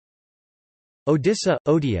Odisha,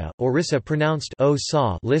 Odia, Orissa pronounced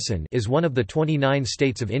O-sa listen, is one of the 29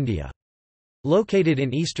 states of India. Located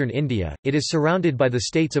in eastern India, it is surrounded by the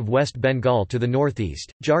states of West Bengal to the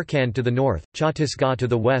northeast, Jharkhand to the north, Chhattisgarh to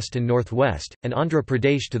the west and northwest, and Andhra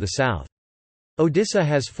Pradesh to the south. Odisha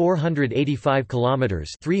has 485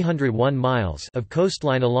 kilometers (301 miles) of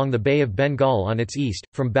coastline along the Bay of Bengal on its east,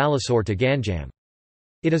 from Balasore to Ganjam.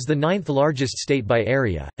 It is the 9th largest state by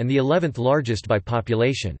area, and the 11th largest by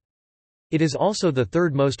population. It is also the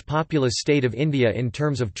third most populous state of India in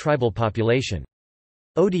terms of tribal population.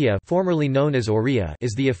 Odia, formerly known as Oriya,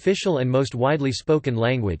 is the official and most widely spoken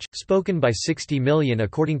language, spoken by 60 million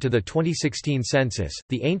according to the 2016 census.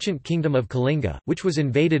 The ancient kingdom of Kalinga, which was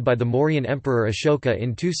invaded by the Mauryan emperor Ashoka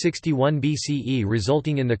in 261 BCE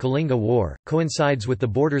resulting in the Kalinga War, coincides with the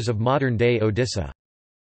borders of modern-day Odisha.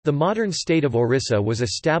 The modern state of Orissa was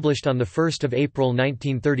established on 1 April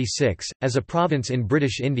 1936, as a province in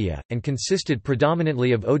British India, and consisted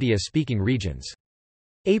predominantly of Odia-speaking regions.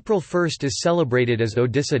 April 1 is celebrated as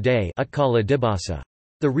Odisha Day. Utkala Dibasa.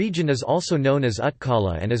 The region is also known as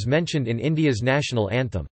Utkala and is mentioned in India's national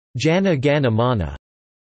anthem, Jana Gana Mana.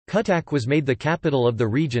 Cuttack was made the capital of the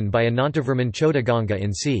region by Anantavarman Chodaganga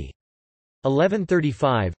in c.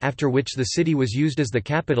 1135, after which the city was used as the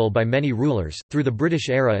capital by many rulers, through the British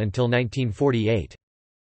era until 1948.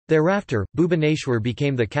 Thereafter, Bhubaneswar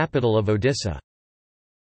became the capital of Odisha.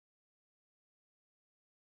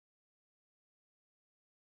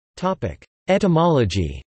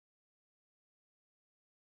 Etymology.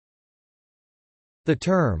 The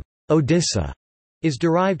term, Odisha, is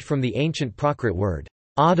derived from the ancient Prakrit word,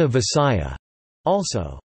 Ada Visaya,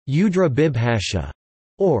 also, Udra Bibhasha,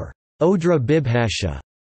 or Odra Bibhasha,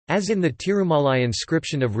 as in the Tirumala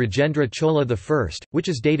inscription of Rajendra Chola I, which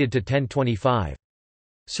is dated to 1025.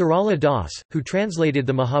 Sarala Das, who translated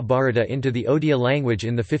the Mahabharata into the Odia language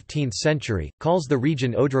in the 15th century, calls the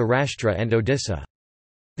region Odra Rashtra and Odisha.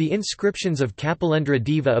 The inscriptions of Kapilendra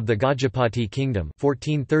Deva of the Gajapati kingdom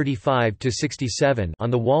 1435–67 on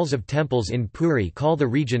the walls of temples in Puri call the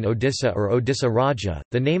region Odisha or Odisha Raja.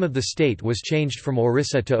 The name of the state was changed from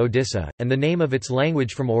Orissa to Odisha, and the name of its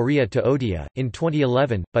language from Oriya to Odia, in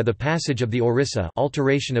 2011, by the passage of the Orissa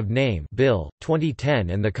Alteration of Name Bill,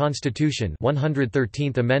 2010 and the Constitution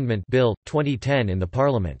 113th Amendment Bill, 2010 in the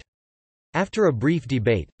Parliament. After a brief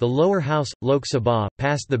debate, the lower house, Lok Sabha,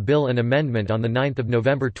 passed the bill and amendment on 9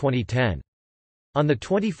 November 2010. On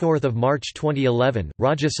 24 March 2011,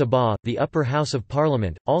 Rajya Sabha, the upper house of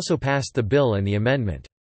parliament, also passed the bill and the amendment.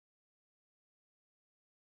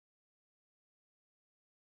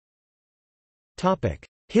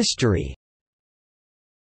 History.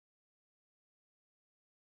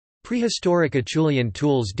 Prehistoric Acheulean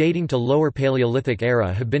tools dating to Lower Paleolithic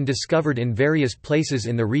era have been discovered in various places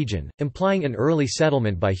in the region, implying an early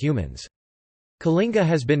settlement by humans. Kalinga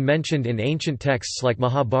has been mentioned in ancient texts like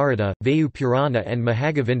Mahabharata, Vayu Purana and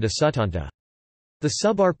Mahagavinda Suttanta. The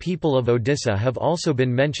Subar people of Odisha have also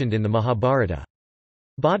been mentioned in the Mahabharata.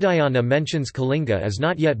 Baudhayana mentions Kalinga as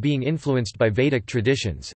not yet being influenced by Vedic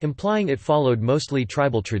traditions, implying it followed mostly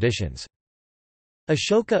tribal traditions.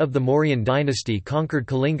 Ashoka of the Mauryan dynasty conquered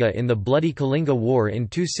Kalinga in the bloody Kalinga War in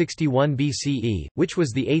 261 BCE, which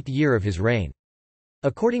was the 8th year of his reign.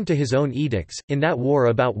 According to his own edicts, in that war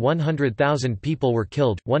about 100,000 people were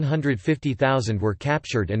killed, 150,000 were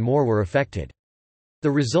captured and more were affected.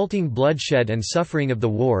 The resulting bloodshed and suffering of the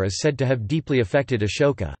war is said to have deeply affected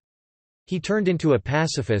Ashoka. He turned into a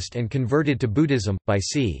pacifist and converted to Buddhism. By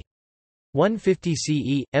c. 150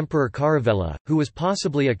 CE, Emperor Kharavela, who was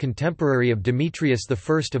possibly a contemporary of Demetrius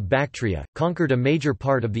I of Bactria, conquered a major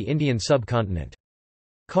part of the Indian subcontinent.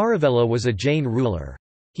 Kharavela was a Jain ruler.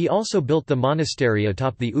 He also built the monastery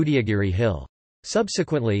atop the Udayagiri hill.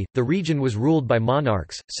 Subsequently, the region was ruled by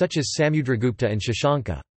monarchs, such as Samudragupta and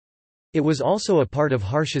Shashanka. It was also a part of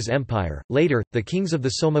Harsha's empire. Later, the kings of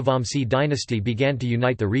the Somavamsi dynasty began to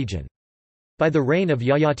unite the region. By the reign of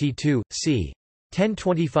Yayati II, c.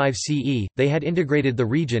 1025 CE, they had integrated the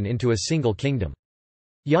region into a single kingdom.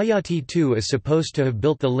 Yayati II is supposed to have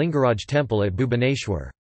built the Lingaraj temple at Bhubaneswar.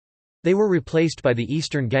 They were replaced by the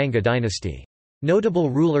Eastern Ganga dynasty. Notable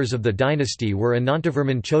rulers of the dynasty were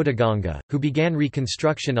Anantavarman Chodaganga, who began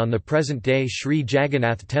reconstruction on the present-day Sri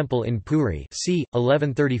Jagannath Temple in Puri c.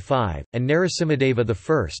 1135, and Narasimhadeva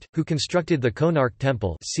I, who constructed the Konark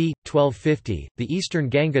Temple c. 1250. The Eastern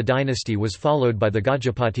Ganga dynasty was followed by the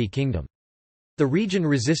Gajapati kingdom. The region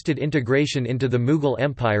resisted integration into the Mughal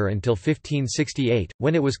Empire until 1568,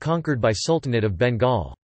 when it was conquered by Sultanate of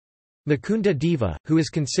Bengal. Mukunda Deva, who is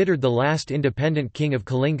considered the last independent king of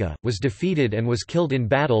Kalinga, was defeated and was killed in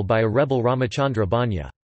battle by a rebel Ramachandra Banya.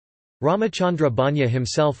 Ramachandra Banya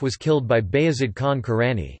himself was killed by Bayazid Khan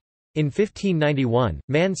Karani. In 1591,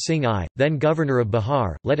 Man Singh I, then governor of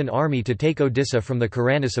Bihar, led an army to take Odisha from the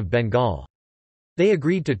Karanis of Bengal. They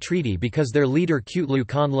agreed to treaty because their leader Kutlu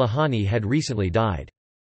Khan Lahani had recently died.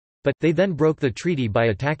 But, they then broke the treaty by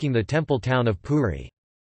attacking the temple town of Puri.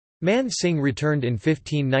 Man Singh returned in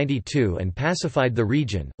 1592 and pacified the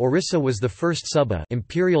region. Orissa was the first Subha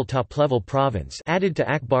imperial top-level province added to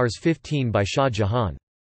Akbar's 15 by Shah Jahan.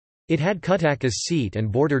 It had Cuttack as seat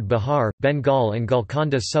and bordered Bihar, Bengal and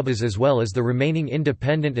Golconda subhas as well as the remaining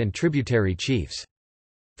independent and tributary chiefs.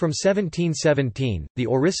 From 1717, the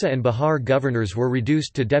Orissa and Bihar governors were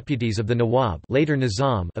reduced to deputies of the Nawab, later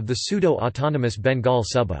Nizam, of the pseudo-autonomous Bengal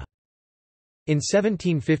Subha. In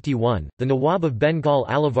 1751, the Nawab of Bengal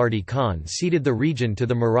Alivardi Khan ceded the region to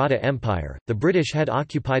the Maratha Empire. The British had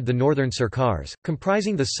occupied the northern Sarkars,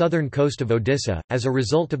 comprising the southern coast of Odisha, as a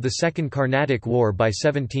result of the Second Carnatic War by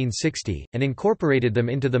 1760, and incorporated them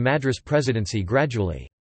into the Madras Presidency gradually.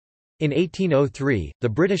 In 1803, the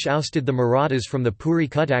British ousted the Marathas from the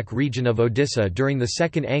Puri-Cuttack region of Odisha during the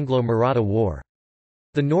Second Anglo-Maratha War.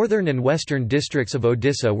 The northern and western districts of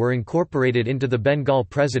Odisha were incorporated into the Bengal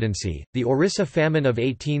Presidency. The Orissa famine of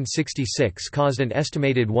 1866 caused an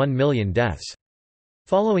estimated 1 million deaths.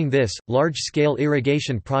 Following this, large-scale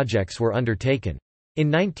irrigation projects were undertaken.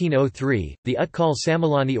 In 1903, the Utkal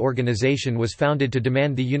Samilani organization was founded to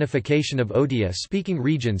demand the unification of Odia-speaking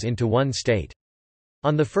regions into one state.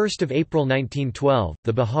 On 1 April 1912,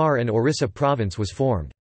 the Bihar and Orissa province was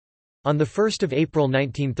formed. On 1 April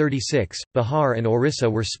 1936, Bihar and Orissa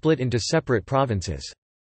were split into separate provinces.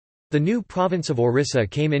 The new province of Orissa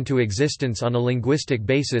came into existence on a linguistic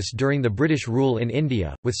basis during the British rule in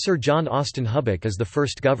India, with Sir John Austin Hubbock as the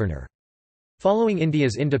first governor. Following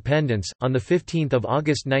India's independence, on 15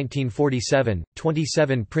 August 1947,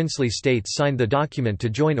 27 princely states signed the document to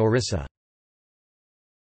join Orissa.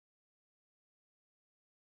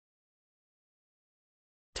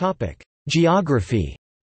 Geography.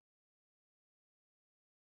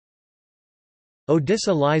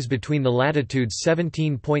 Odisha lies between the latitudes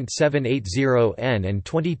 17.780 n and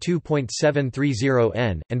 22.730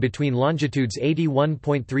 n, and between longitudes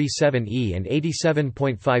 81.37 e and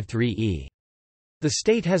 87.53 e. The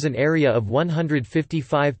state has an area of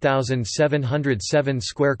 155,707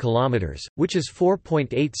 square kilometers, which is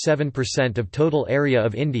 4.87% of total area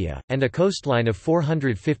of India, and a coastline of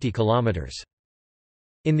 450 kilometers.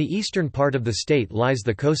 In the eastern part of the state lies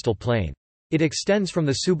the coastal plain. It extends from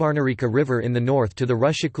the Subarnarekha River in the north to the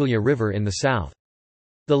Rushikulya River in the south.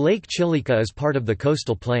 The Lake Chilika is part of the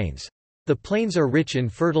coastal plains. The plains are rich in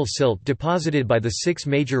fertile silt deposited by the 6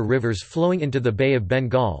 major rivers flowing into the Bay of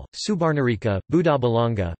Bengal: Subarnarekha,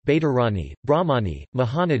 Budabalanga, Baitarani, Brahmani,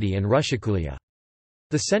 Mahanadi and Rushikulya.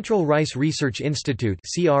 The Central Rice Research Institute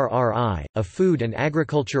 (CRRI), a food and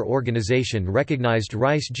agriculture organization recognized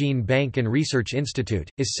Rice Gene Bank and Research Institute,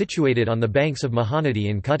 is situated on the banks of Mahanadi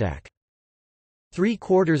in Cuttack.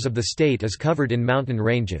 3/4 of the state is covered in mountain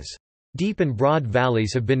ranges. Deep and broad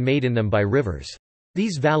valleys have been made in them by rivers.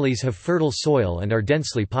 These valleys have fertile soil and are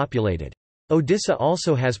densely populated. Odisha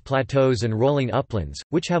also has plateaus and rolling uplands,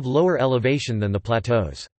 which have lower elevation than the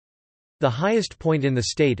plateaus. The highest point in the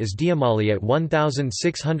state is Diamali at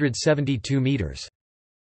 1,672 meters.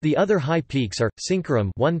 The other high peaks are Sinkaram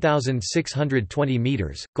 1,620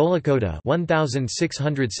 meters, Golakota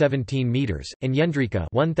 1,617 meters, and Yendrika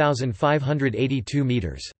 1,582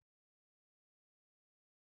 meters.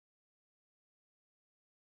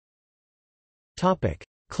 Topic: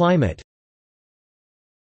 Climate.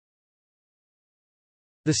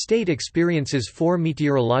 The state experiences 4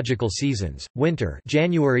 meteorological seasons: winter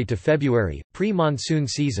January to February, pre-monsoon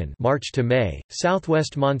season March to May,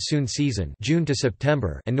 southwest monsoon season June to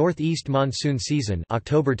September, and northeast monsoon season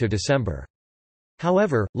October to December.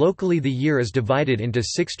 However, locally the year is divided into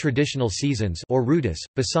 6 traditional seasons or Rudis: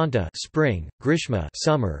 Basanta spring, Grishma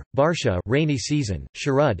summer, Barsha rainy season,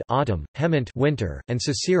 Sharad autumn, Hemant winter, and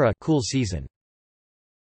Sasira cool season.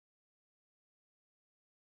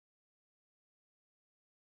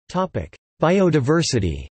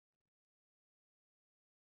 Biodiversity.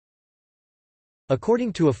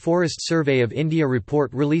 According to a Forest Survey of India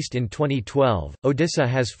report released in 2012, Odisha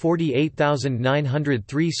has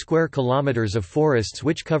 48,903 square kilometers of forests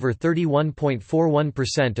which cover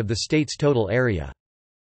 31.41% of the state's total area.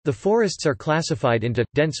 The forests are classified into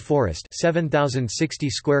dense forest 7,060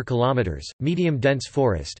 square kilometers, medium dense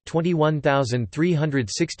forest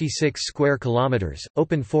 21,366 square kilometers,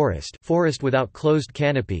 open forest without closed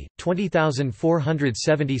canopy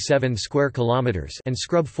 20,477 square kilometers, and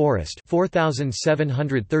scrub forest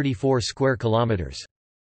 4,734 square kilometers.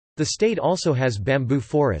 The state also has bamboo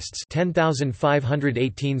forests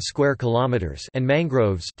 10,518 square kilometers and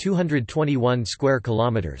mangroves 221 square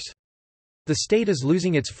kilometers. The state is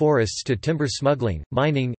losing its forests to timber smuggling,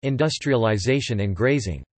 mining, industrialization and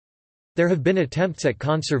grazing. There have been attempts at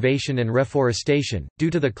conservation and reforestation.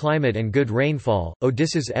 Due to the climate and good rainfall,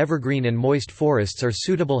 Odisha's evergreen and moist forests are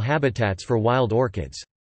suitable habitats for wild orchids.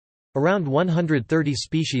 Around 130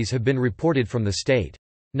 species have been reported from the state.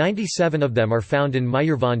 97 of them are found in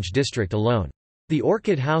Mayurbhanj district alone. The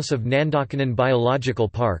Orchid House of Nandakanan Biological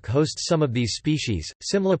Park hosts some of these species.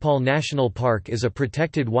 Simlipal National Park is a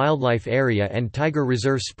protected wildlife area and tiger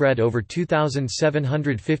reserve spread over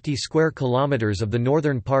 2,750 square kilometers of the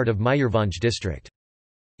northern part of Mayurbhanj district.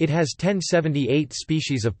 It has 1078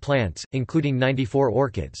 species of plants, including 94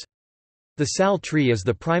 orchids. The sal tree is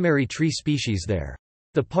the primary tree species there.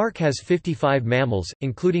 The park has 55 mammals,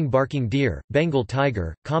 including barking deer, Bengal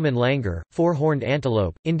tiger, common langur, four-horned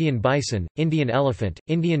antelope, Indian bison, Indian elephant,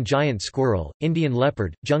 Indian giant squirrel, Indian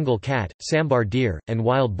leopard, jungle cat, sambar deer, and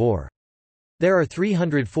wild boar. There are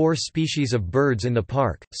 304 species of birds in the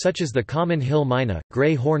park, such as the common hill myna,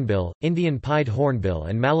 grey hornbill, Indian pied hornbill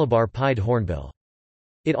and Malabar pied hornbill.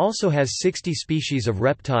 It also has 60 species of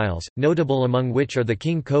reptiles, notable among which are the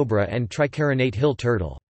king cobra and tricarinate hill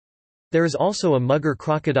turtle. There is also a mugger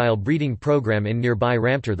crocodile breeding program in nearby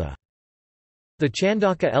Ramtirtha. The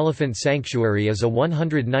Chandaka Elephant Sanctuary is a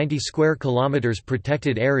 190 square kilometers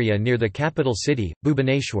protected area near the capital city,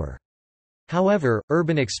 Bhubaneswar. However,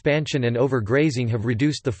 urban expansion and overgrazing have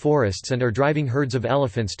reduced the forests and are driving herds of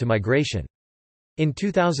elephants to migration. In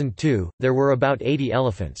 2002, there were about 80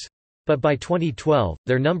 elephants. But by 2012,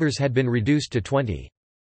 their numbers had been reduced to 20.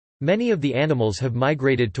 Many of the animals have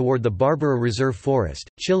migrated toward the Barbara Reserve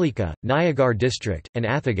Forest, Chilika, Nayagar district, and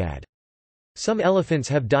Athagad. Some elephants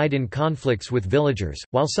have died in conflicts with villagers,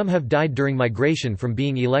 while some have died during migration from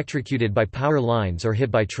being electrocuted by power lines or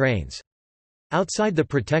hit by trains. Outside the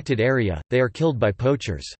protected area, they are killed by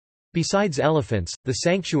poachers. Besides elephants, the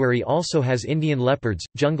sanctuary also has Indian leopards,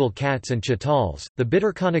 jungle cats and chitals. The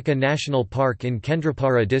Bhitarkanika National Park in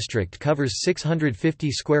Kendrapara district covers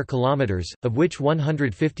 650 square kilometers, of which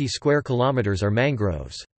 150 square kilometers are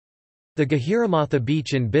mangroves. The Gahiramatha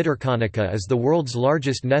beach in Bhitarkanika is the world's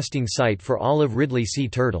largest nesting site for olive ridley sea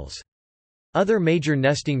turtles. Other major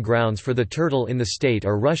nesting grounds for the turtle in the state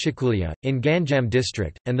are Rushikulya, in Ganjam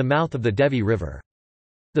district, and the mouth of the Devi River.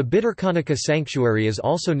 The Bhitarkanika Sanctuary is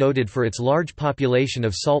also noted for its large population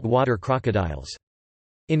of salt-water crocodiles.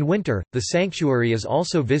 In winter, the sanctuary is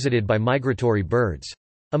also visited by migratory birds.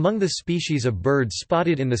 Among the species of birds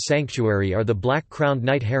spotted in the sanctuary are the black-crowned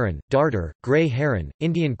night heron, darter, gray heron,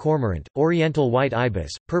 Indian cormorant, oriental white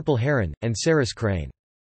ibis, purple heron, and Sarus crane.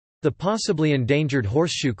 The possibly endangered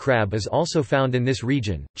horseshoe crab is also found in this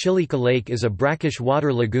region. Chilika Lake is a brackish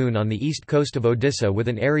water lagoon on the east coast of Odisha with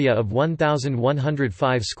an area of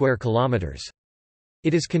 1,105 square kilometers.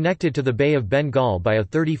 It is connected to the Bay of Bengal by a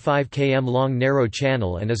 35 km long narrow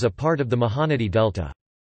channel and is a part of the Mahanadi Delta.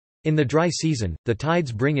 In the dry season, the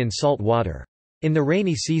tides bring in salt water. In the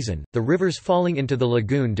rainy season, the rivers falling into the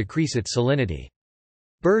lagoon decrease its salinity.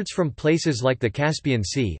 Birds from places like the Caspian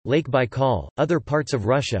Sea, Lake Baikal, other parts of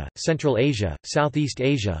Russia, Central Asia, Southeast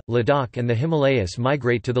Asia, Ladakh and the Himalayas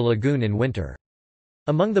migrate to the lagoon in winter.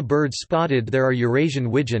 Among the birds spotted there are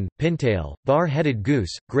Eurasian widgeon, pintail, bar-headed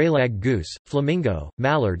goose, greylag goose, flamingo,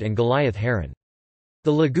 mallard and Goliath heron.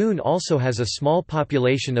 The lagoon also has a small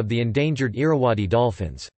population of the endangered Irrawaddy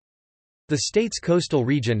dolphins. The state's coastal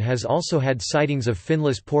region has also had sightings of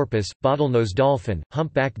finless porpoise, bottlenose dolphin,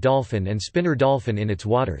 humpback dolphin and spinner dolphin in its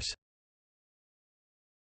waters.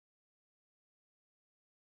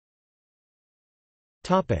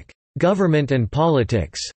 Government and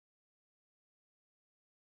politics.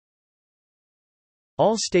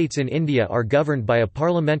 All states in India are governed by a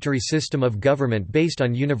parliamentary system of government based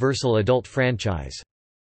on universal adult franchise.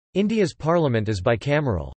 India's parliament is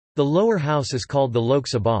bicameral. The lower house is called the Lok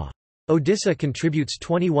Sabha. Odisha contributes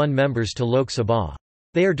 21 members to Lok Sabha.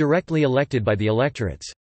 They are directly elected by the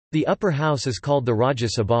electorates. The upper house is called the Rajya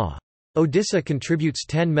Sabha. Odisha contributes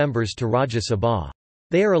 10 members to Rajya Sabha.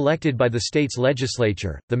 They are elected by the state's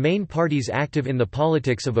legislature. The main parties active in the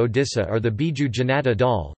politics of Odisha are the Biju Janata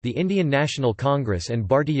Dal, the Indian National Congress and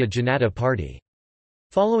Bharatiya Janata Party.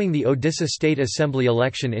 Following the Odisha State Assembly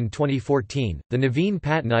election in 2014, the Naveen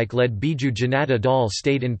Patnaik-led Biju Janata Dal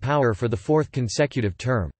stayed in power for the fourth consecutive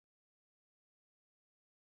term.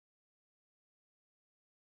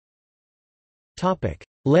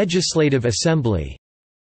 Legislative Assembly.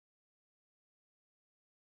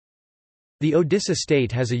 The Odisha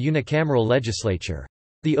state has a unicameral legislature.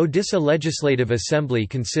 The Odisha Legislative Assembly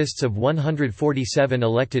consists of 147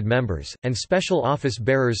 elected members, and special office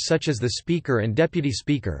bearers such as the Speaker and Deputy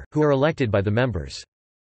Speaker, who are elected by the members.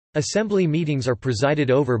 Assembly meetings are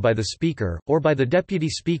presided over by the Speaker, or by the Deputy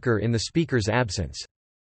Speaker in the Speaker's absence.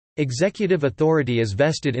 Executive authority is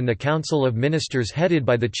vested in the Council of Ministers headed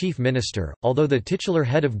by the Chief Minister, although the titular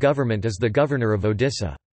head of government is the Governor of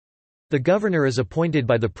Odisha. The Governor is appointed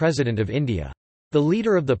by the President of India. The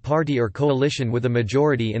leader of the party or coalition with a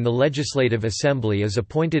majority in the Legislative Assembly is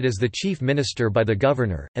appointed as the Chief Minister by the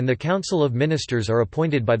Governor, and the Council of Ministers are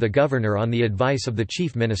appointed by the Governor on the advice of the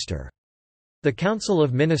Chief Minister. The Council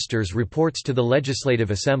of Ministers reports to the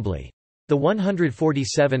Legislative Assembly. The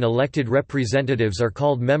 147 elected representatives are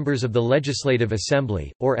called members of the Legislative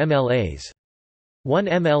Assembly, or MLAs. One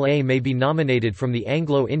MLA may be nominated from the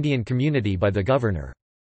Anglo-Indian community by the Governor.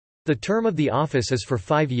 The term of the office is for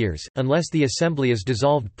 5 years, unless the Assembly is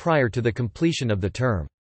dissolved prior to the completion of the term.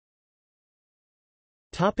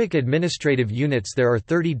 Administrative units. There are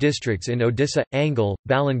 30 districts in Odisha: Angul,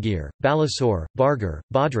 Balangir, Balasore, Bargar,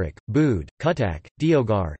 Bhadrak, Bood, Cuttack,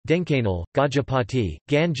 Deogar, Dhenkanal, Gajapati,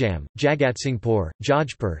 Ganjam, Jagatsinghpur,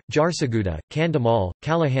 Jajpur, Jharsuguda, Kandhamal,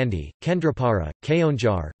 Kalahandi, Kendrapara,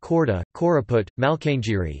 Keonjhar, Khordha, Koraput,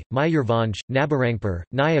 Malkangiri, Mayurbhanj, Nabarangpur,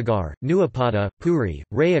 Nayagar, Nuapada, Puri,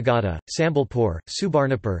 Rayagada, Sambalpur,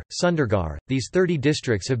 Subarnapur, Sundargarh. These 30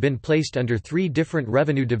 districts have been placed under 3 different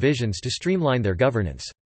revenue divisions to streamline their governance.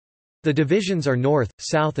 The divisions are North,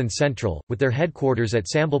 South and Central, with their headquarters at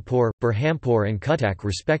Sambalpur, Berhampur and Cuttack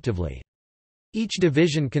respectively. Each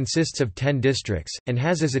division consists of 10 districts, and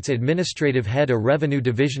has as its administrative head a Revenue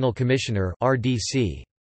Divisional Commissioner (RDC).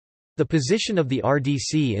 The position of the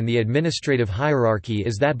RDC in the administrative hierarchy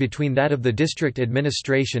is that between that of the district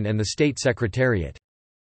administration and the state secretariat.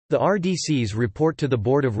 The RDCs report to the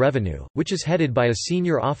Board of Revenue, which is headed by a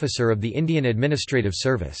senior officer of the Indian Administrative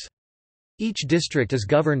Service. Each district is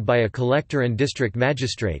governed by a collector and district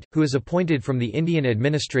magistrate, who is appointed from the Indian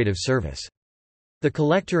Administrative Service. The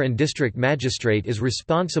collector and district magistrate is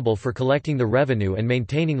responsible for collecting the revenue and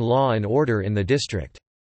maintaining law and order in the district.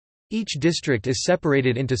 Each district is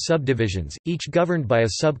separated into subdivisions, each governed by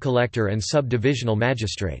a sub-collector and sub-divisional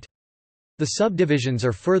magistrate. The subdivisions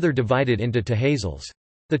are further divided into tehsils.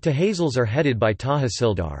 The tehsils are headed by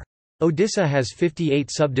Tahsildar. Odisha has 58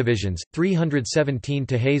 subdivisions, 317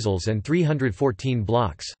 tehsils and 314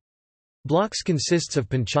 blocks. Blocks consists of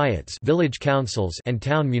panchayats, village councils, and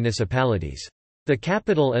town municipalities. The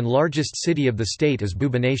capital and largest city of the state is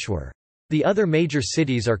Bhubaneswar. The other major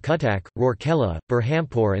cities are Cuttack, Rourkela,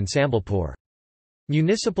 Berhampur and Sambalpur.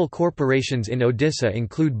 Municipal corporations in Odisha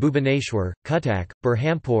include Bhubaneswar, Cuttack,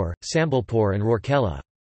 Berhampur, Sambalpur and Rourkela.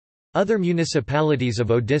 Other municipalities of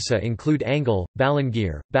Odisha include Angul,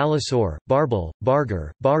 Balangir, Balasore, Barbal,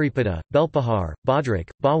 Bargar, Baripada, Belpahar, Bhadrak,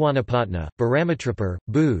 Bhawanapatna, Baramatrapur,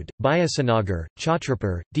 Bood, Bayasanagar,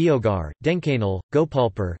 Chhatrapur, Deogar, Dhenkanal,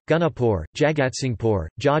 Gopalpur, Gunapur, Jagatsinghpur,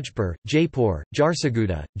 Jajpur, Jaipur,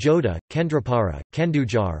 Jharsuguda, Jodha, Kendrapara,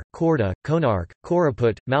 Kendujar, Khordha, Konark,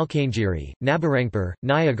 Koraput, Malkangiri, Nabarangpur,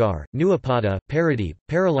 Nayagar, Nuapada, Paradeep,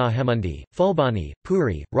 Paralahemundi, Fulbani,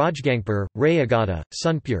 Puri, Rajgangpur, Rayagada,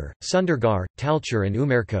 Sunpur, Sundargarh, Talcher and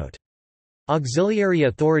Umerkot. Auxiliary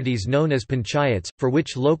authorities known as panchayats, for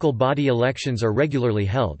which local body elections are regularly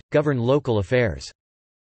held, govern local affairs.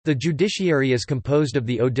 The judiciary is composed of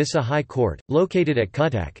the Odisha High Court, located at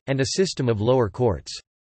Cuttack, and a system of lower courts.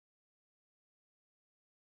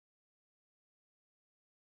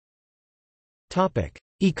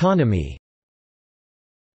 Economy.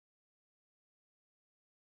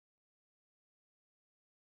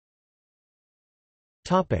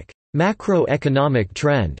 Macroeconomic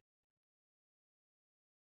trend.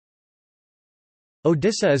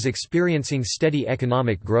 Odisha is experiencing steady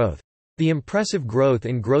economic growth. The impressive growth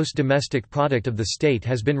in gross domestic product of the state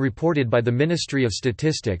has been reported by the Ministry of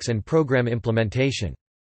Statistics and Program Implementation.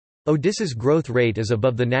 Odisha's growth rate is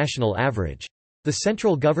above the national average. The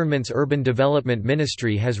central government's Urban Development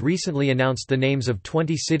Ministry has recently announced the names of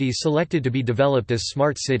 20 cities selected to be developed as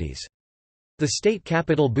smart cities. The state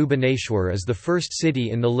capital Bhubaneswar is the first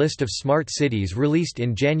city in the list of smart cities released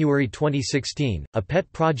in January 2016, a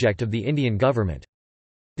pet project of the Indian government.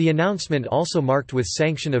 The announcement also marked with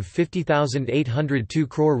sanction of 50,802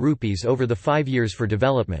 crore rupees over the 5 years for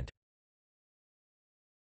development.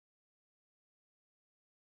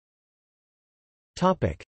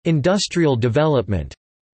 Industrial development.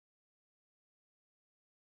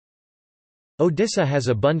 Odisha has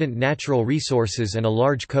abundant natural resources and a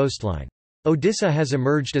large coastline. Odisha has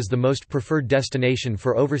emerged as the most preferred destination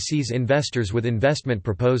for overseas investors with investment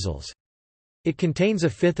proposals. It contains a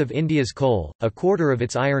fifth of India's coal, a quarter of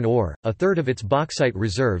its iron ore, a third of its bauxite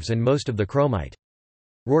reserves and most of the chromite.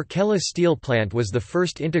 Rourkela Steel Plant was the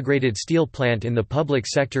first integrated steel plant in the public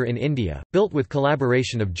sector in India, built with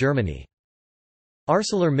collaboration of Germany.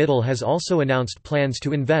 ArcelorMittal has also announced plans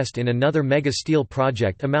to invest in another mega steel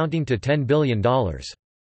project amounting to $10 billion.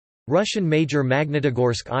 Russian major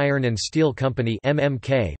Magnitogorsk Iron and Steel Company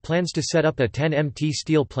 (MMK) plans to set up a 10 MT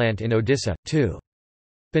steel plant in Odisha, too.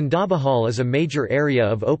 Pandabahal is a major area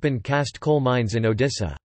of open-cast coal mines in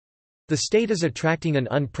Odisha. The state is attracting an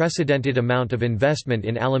unprecedented amount of investment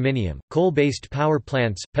in aluminium, coal-based power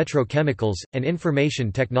plants, petrochemicals, and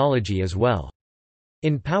information technology as well.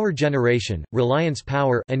 In power generation, Reliance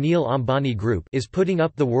Power Anil Ambani Group is putting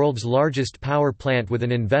up the world's largest power plant with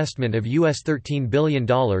an investment of $13 billion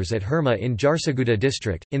at Herma in Jharsuguda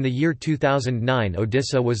district. In the year 2009,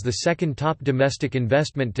 Odisha was the second top domestic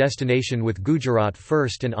investment destination with Gujarat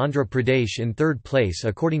first and Andhra Pradesh in third place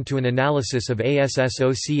according to an analysis of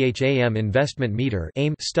ASSOCHAM Investment Meter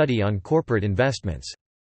study on corporate investments.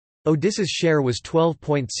 Odisha's share was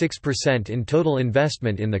 12.6% in total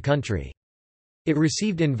investment in the country. It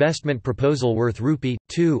received investment proposal worth Rupee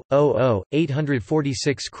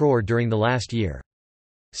 2,846 crore during the last year.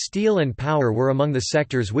 Steel and power were among the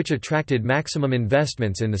sectors which attracted maximum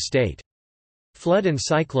investments in the state. Flood and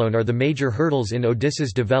cyclone are the major hurdles in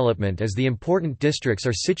Odisha's development as the important districts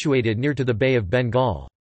are situated near to the Bay of Bengal.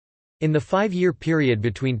 In the 5-year period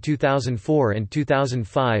between 2004 and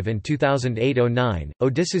 2005 and 2008–09,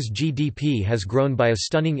 Odisha's GDP has grown by a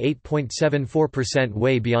stunning 8.74%,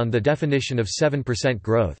 way beyond the definition of 7%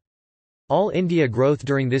 growth. All India growth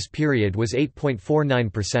during this period was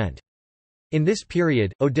 8.49%. In this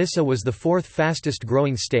period, Odisha was the fourth fastest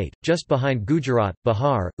growing state, just behind Gujarat,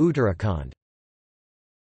 Bihar, Uttarakhand.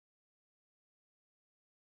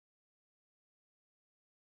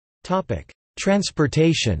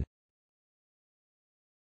 Transportation.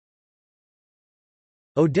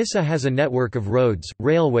 Odisha has a network of roads,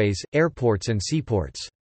 railways, airports and seaports.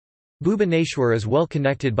 Bhubaneswar is well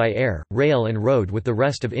connected by air, rail and road with the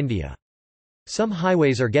rest of India. Some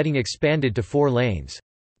highways are getting expanded to 4 lanes.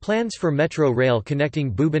 Plans for metro rail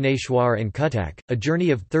connecting Bhubaneswar and Cuttack, a journey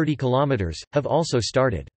of 30 km, have also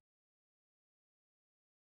started.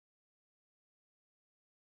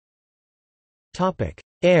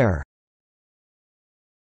 Air.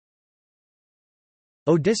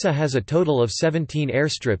 Odisha has a total of 17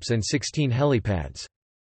 airstrips and 16 helipads.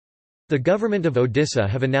 The government of Odisha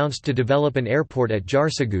have announced to develop an airport at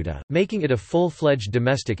Jharsuguda, making it a full-fledged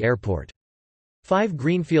domestic airport. 5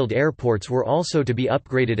 greenfield airports were also to be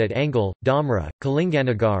upgraded at Angul, Dhamra,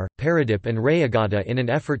 Kalinganagar, Paradip and Rayagada in an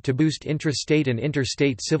effort to boost intra-state and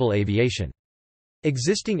interstate civil aviation.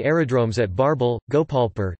 Existing aerodromes at Barbal,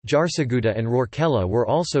 Gopalpur, Jharsuguda and Rourkela were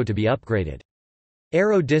also to be upgraded.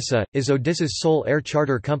 Air Odisha, is Odisha's sole air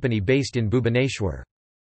charter company based in Bhubaneswar.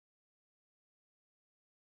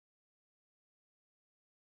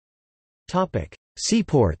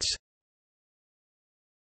 Seaports.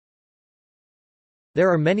 There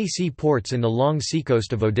are many seaports in the long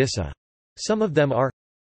seacoast of Odisha. Some of them are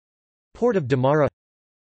Port of Dhamra,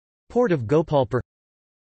 Port of Gopalpur,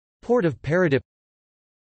 Port of Paradip,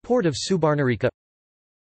 Port of Subarnareka,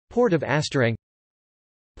 Port of Astarang,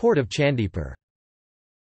 Port of Chandipur.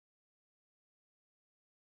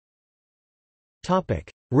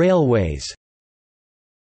 Railways.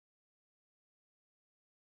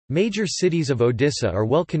 Major cities of Odisha are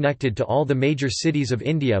well connected to all the major cities of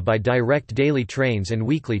India by direct daily trains and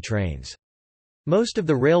weekly trains. Most of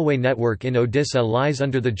the railway network in Odisha lies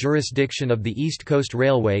under the jurisdiction of the East Coast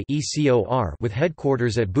Railway with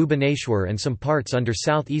headquarters at Bhubaneswar and some parts under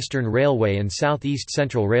South Eastern Railway and South East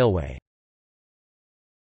Central Railway.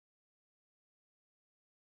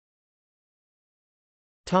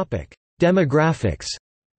 Demographics.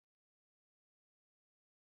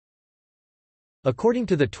 According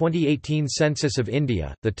to the 2018 census of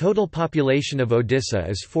India, the total population of Odisha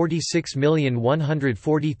is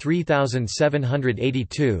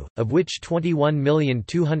 46,143,782, of which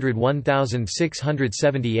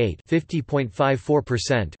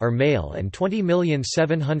 21,201,678 are male and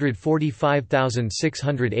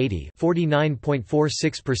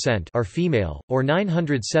 20,745,680 are female, or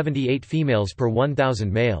 978 females per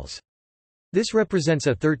 1,000 males. This represents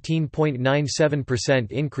a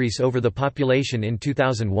 13.97% increase over the population in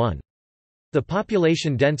 2001. The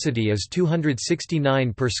population density is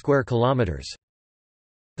 269 per square kilometers.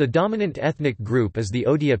 The dominant ethnic group is the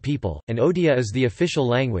Odia people, and Odia is the official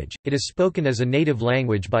language. It is spoken as a native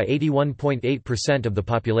language by 81.8% of the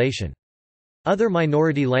population. Other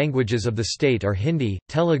minority languages of the state are Hindi,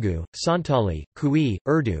 Telugu, Santali, Kui,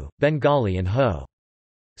 Urdu, Bengali and Ho.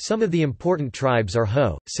 Some of the important tribes are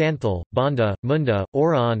Ho, Santhal, Banda, Munda,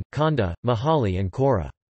 Oraon, Konda, Mahali and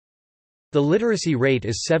Kora. The literacy rate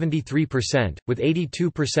is 73%, with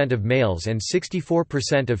 82% of males and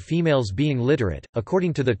 64% of females being literate,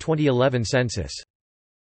 according to the 2011 census.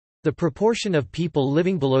 The proportion of people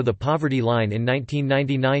living below the poverty line in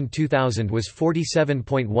 1999–2000 was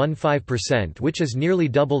 47.15%, which is nearly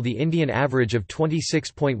double the Indian average of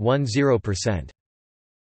 26.10%.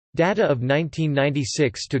 Data of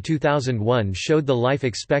 1996 to 2001 showed the life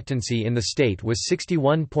expectancy in the state was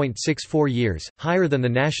 61.64 years, higher than the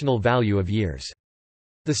national value of years.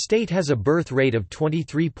 The state has a birth rate of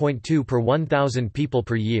 23.2 per 1,000 people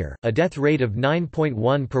per year, a death rate of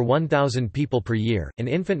 9.1 per 1,000 people per year, an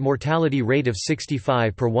infant mortality rate of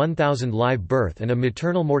 65 per 1,000 live birth and a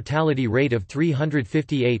maternal mortality rate of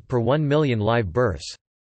 358 per 1 million live births.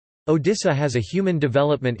 Odisha has a Human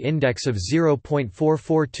Development Index of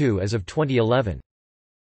 0.442 as of 2011.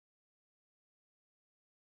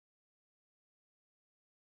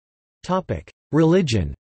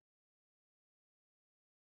 Religion.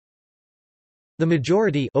 The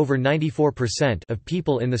majority, over 94%, of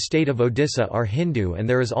people in the state of Odisha are Hindu, and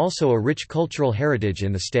there is also a rich cultural heritage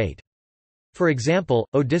in the state. For example,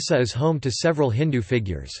 Odisha is home to several Hindu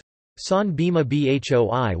figures. Sant Bhima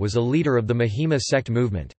Bhoi was a leader of the Mahima sect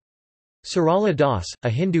movement. Sarala Das, a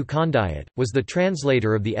Hindu Khandayat, was the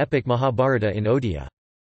translator of the epic Mahabharata in Odia.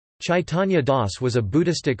 Chaitanya Das was a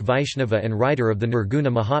Buddhistic Vaishnava and writer of the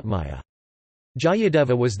Nirguna Mahatmya.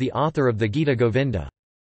 Jayadeva was the author of the Gita Govinda.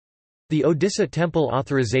 The Odisha Temple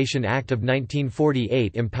Authorization Act of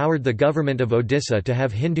 1948 empowered the government of Odisha to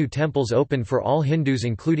have Hindu temples open for all Hindus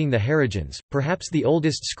including the Harijans. Perhaps the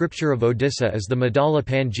oldest scripture of Odisha is the Madala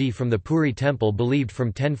Panji from the Puri temple believed from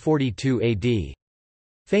 1042 AD.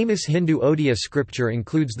 Famous Hindu Odia scripture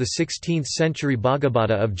includes the 16th-century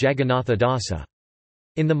Bhagavata of Jagannatha Dasa.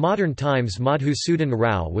 In the modern times Madhusudan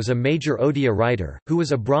Rao was a major Odia writer, who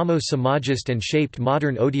was a Brahmo Samajist and shaped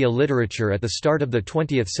modern Odia literature at the start of the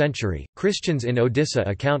 20th century. Christians in Odisha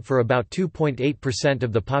account for about 2.8%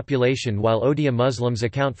 of the population while Odia Muslims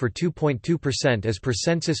account for 2.2% as per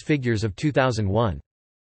census figures of 2001.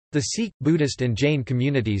 The Sikh, Buddhist and Jain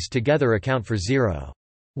communities together account for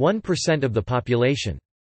 0.1% of the population.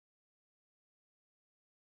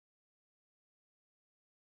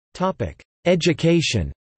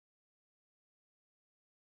 Education.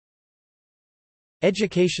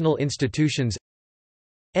 Educational institutions.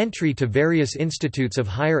 Entry to various institutes of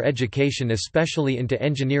higher education, especially into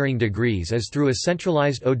engineering degrees, is through a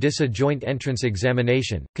centralized Odisha Joint Entrance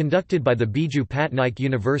Examination, conducted by the Biju Patnaik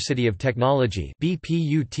University of Technology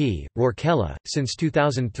 (BPUT), Rourkela, since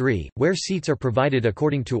 2003, where seats are provided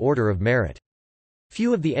according to order of merit.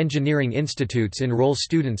 Few of the engineering institutes enroll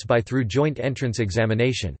students by through joint entrance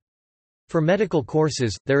examination. For medical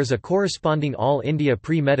courses, there is a corresponding All India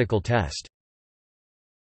pre-medical test.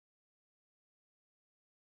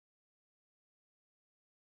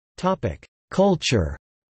 Culture.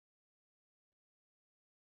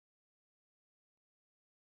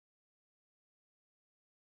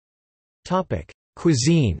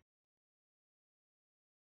 Cuisine.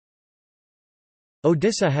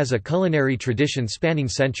 Odisha has a culinary tradition spanning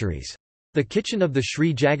centuries. The kitchen of the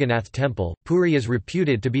Sri Jagannath Temple, Puri, is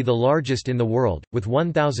reputed to be the largest in the world, with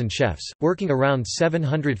 1,000 chefs, working around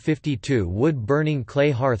 752 wood-burning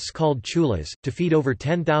clay hearths called chulas, to feed over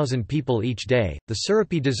 10,000 people each day. The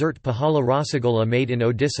syrupy dessert Pahala Rasagola made in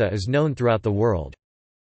Odisha is known throughout the world.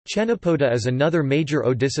 Chenapota is another major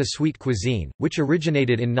Odisha sweet cuisine, which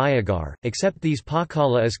originated in Nayagar. Except these,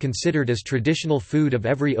 pakala is considered as traditional food of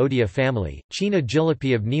every Odia family. China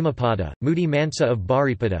Jilapi of Nimapada, Mudi Mansa of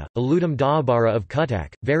Baripada, Aludam Daabara of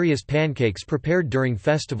Cuttack, various pancakes prepared during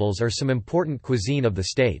festivals are some important cuisine of the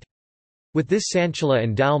state. With this, Sanchala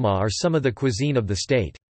and Dalma are some of the cuisine of the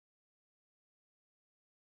state.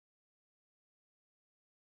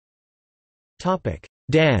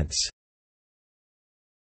 Dance.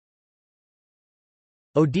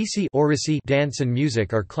 Odissi dance and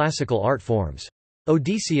music are classical art forms.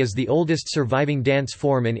 Odissi is the oldest surviving dance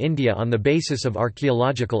form in India on the basis of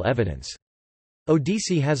archaeological evidence.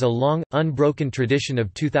 Odissi has a long, unbroken tradition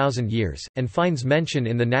of 2,000 years, and finds mention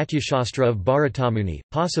in the Natyashastra of Bharatamuni,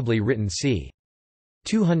 possibly written c.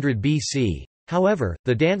 200 BC. However,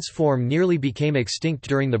 the dance form nearly became extinct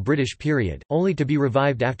during the British period, only to be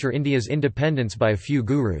revived after India's independence by a few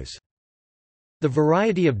gurus. The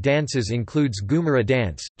variety of dances includes Gumara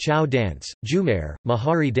dance, Chow dance, Jhumer,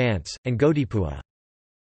 Mahari dance, and Godipua.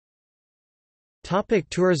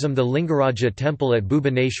 Tourism. The Lingaraja temple at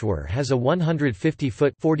Bhubaneswar has a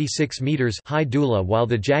 150-foot (46 meters) high dula, while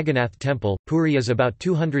the Jagannath temple, Puri, is about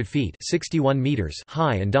 200 feet (61 meters)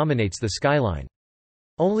 high and dominates the skyline.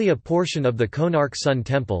 Only a portion of the Konark Sun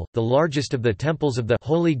Temple, the largest of the temples of the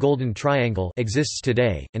Holy Golden Triangle, exists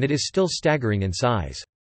today, and it is still staggering in size.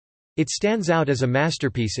 It stands out as a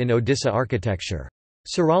masterpiece in Odisha architecture.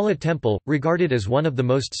 Sarala Temple, regarded as one of the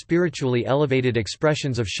most spiritually elevated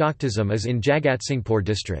expressions of Shaktism, is in Jagatsinghpur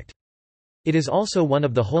district. It is also one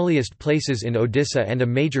of the holiest places in Odisha and a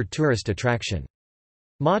major tourist attraction.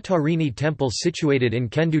 Ma Tarini Temple, situated in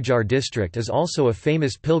Kendujar district, is also a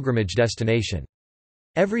famous pilgrimage destination.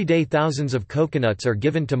 Every day thousands of coconuts are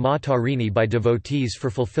given to Ma Tarini by devotees for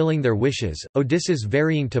fulfilling their wishes. Odisha's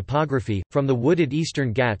varying topography, from the wooded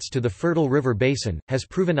eastern Ghats to the fertile river basin, has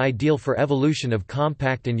proven ideal for evolution of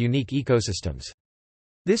compact and unique ecosystems.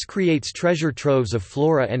 This creates treasure troves of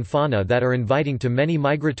flora and fauna that are inviting to many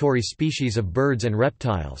migratory species of birds and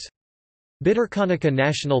reptiles. Bhitarkanika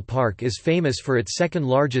National Park is famous for its second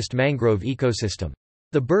largest mangrove ecosystem.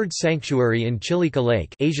 The bird sanctuary in Chilika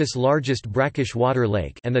Lake, Asia's largest brackish water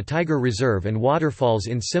lake, and the tiger reserve and waterfalls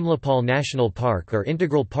in Simlapal National Park are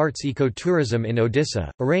integral parts ecotourism in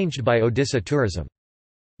Odisha, arranged by Odisha Tourism.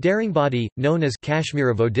 Daringbadi, known as Kashmir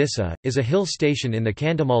of Odisha, is a hill station in the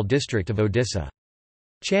Kandhamal district of Odisha.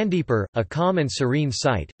 Chandipur, a calm and serene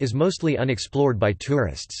site, is mostly unexplored by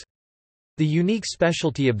tourists. The unique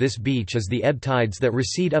specialty of this beach is the ebb tides that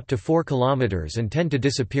recede up to 4 kilometers and tend to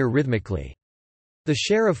disappear rhythmically. The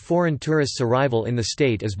share of foreign tourists' arrival in the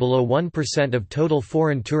state is below 1% of total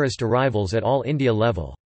foreign tourist arrivals at all India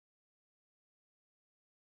level.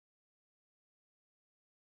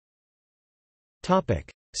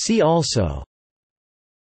 See also: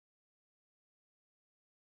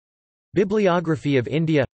 Bibliography of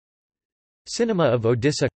India, Cinema of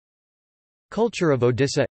Odisha, Culture of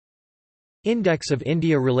Odisha, Index of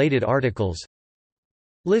India-related articles,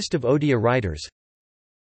 List of Odia writers,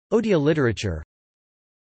 Odia literature,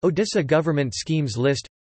 Odisha government schemes list,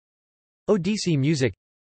 Odissi music,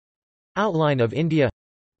 Outline of India,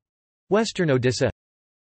 Western Odisha,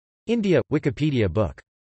 India – Wikipedia book.